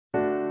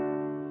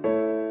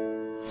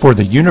For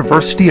the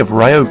University of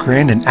Rio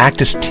Grande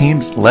Enactus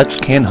team's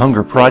Let's Can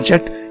Hunger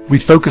project, we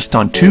focused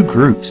on two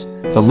groups,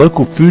 the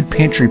local food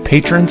pantry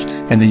patrons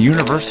and the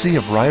University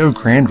of Rio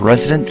Grande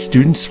resident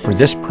students for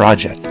this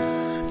project.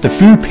 The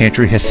food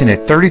pantry has seen a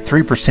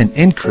 33%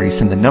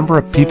 increase in the number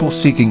of people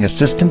seeking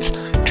assistance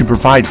to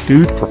provide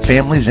food for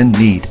families in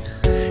need.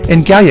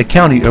 In Gallia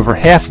County, over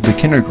half of the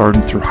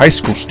kindergarten through high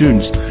school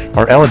students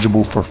are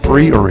eligible for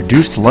free or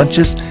reduced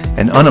lunches,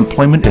 and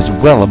unemployment is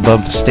well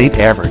above the state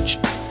average.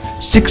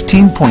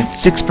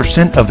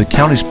 16.6% of the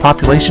county's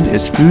population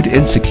is food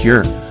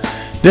insecure.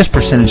 This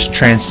percentage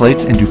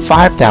translates into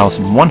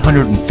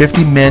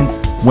 5,150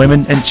 men,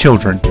 women, and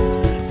children.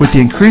 With the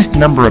increased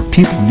number of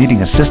people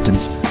needing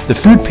assistance, the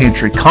food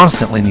pantry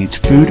constantly needs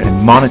food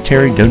and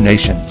monetary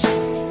donations.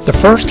 The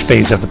first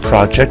phase of the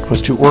project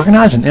was to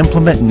organize and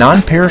implement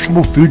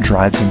non-perishable food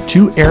drives in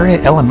two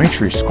area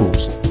elementary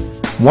schools,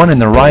 one in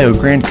the Rio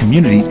Grande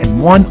community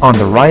and one on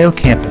the Rio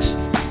campus.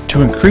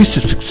 To increase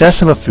the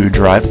success of a food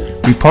drive,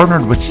 we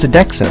partnered with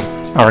Sodexo,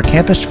 our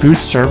campus food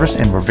service,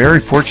 and were very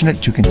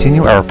fortunate to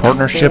continue our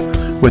partnership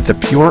with the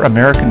Pure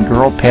American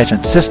Girl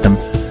pageant system,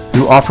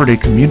 who offered a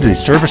community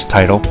service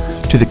title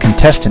to the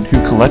contestant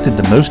who collected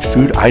the most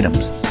food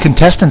items.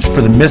 Contestants for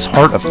the Miss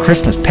Heart of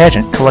Christmas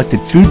pageant collected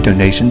food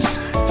donations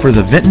for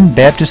the Vinton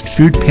Baptist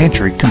Food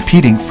Pantry,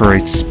 competing for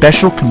a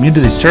special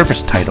community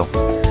service title.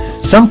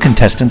 Some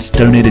contestants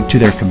donated to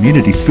their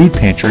community food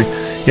pantry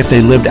if they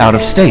lived out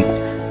of state.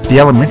 The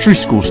elementary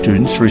school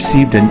students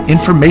received an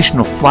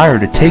informational flyer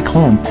to take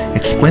home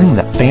explaining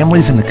that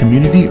families in the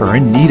community are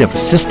in need of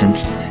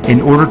assistance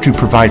in order to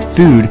provide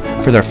food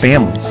for their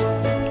families.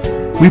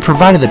 We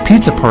provided a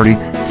pizza party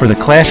for the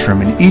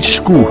classroom in each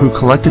school who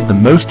collected the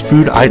most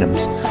food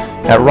items.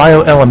 At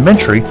Rio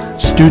Elementary,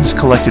 students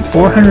collected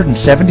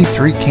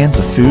 473 cans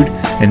of food,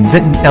 and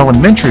Vinton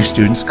Elementary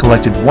students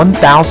collected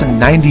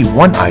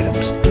 1,091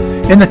 items.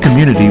 In the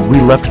community, we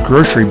left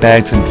grocery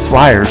bags and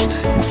flyers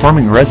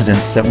informing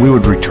residents that we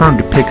would return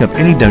to pick up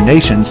any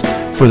donations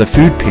for the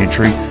food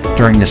pantry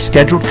during the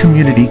scheduled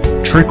community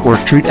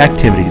trick-or-treat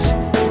activities.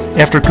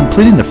 After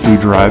completing the food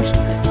drives,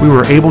 we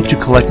were able to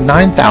collect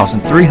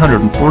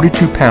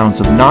 9,342 pounds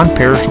of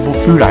non-perishable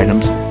food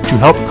items to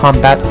help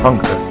combat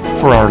hunger.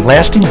 For our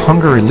Lasting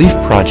Hunger Relief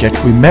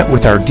project, we met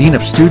with our Dean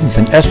of Students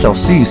and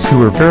SLCs, who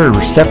were very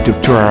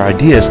receptive to our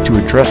ideas to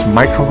address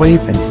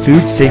microwave and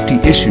food safety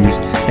issues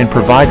and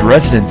provide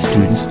resident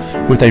students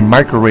with a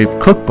microwave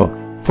cookbook.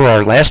 For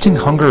our Lasting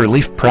Hunger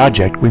Relief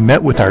project, we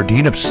met with our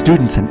Dean of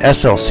Students and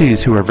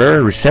SLCs, who are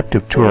very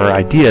receptive to our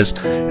ideas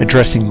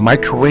addressing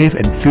microwave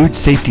and food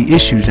safety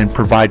issues and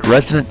provide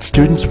resident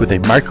students with a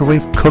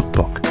microwave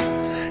cookbook.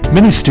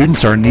 Many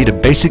students are in need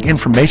of basic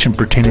information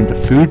pertaining to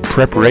food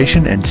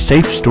preparation and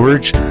safe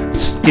storage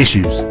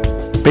issues.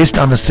 Based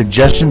on the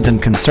suggestions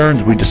and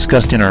concerns we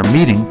discussed in our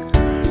meeting,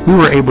 we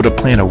were able to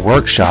plan a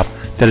workshop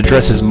that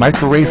addresses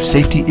microwave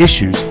safety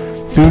issues,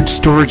 food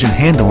storage and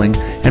handling,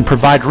 and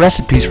provide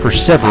recipes for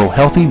several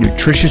healthy,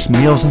 nutritious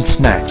meals and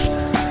snacks.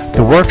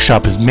 The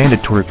workshop is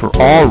mandatory for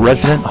all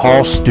resident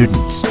hall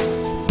students.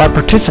 By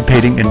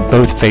participating in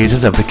both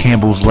phases of the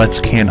Campbell's Let's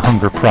Can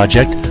Hunger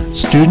project,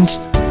 students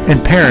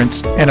and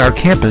parents and our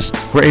campus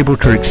were able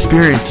to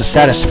experience the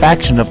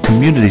satisfaction of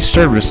community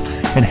service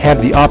and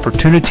have the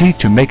opportunity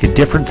to make a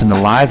difference in the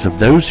lives of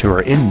those who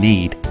are in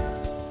need.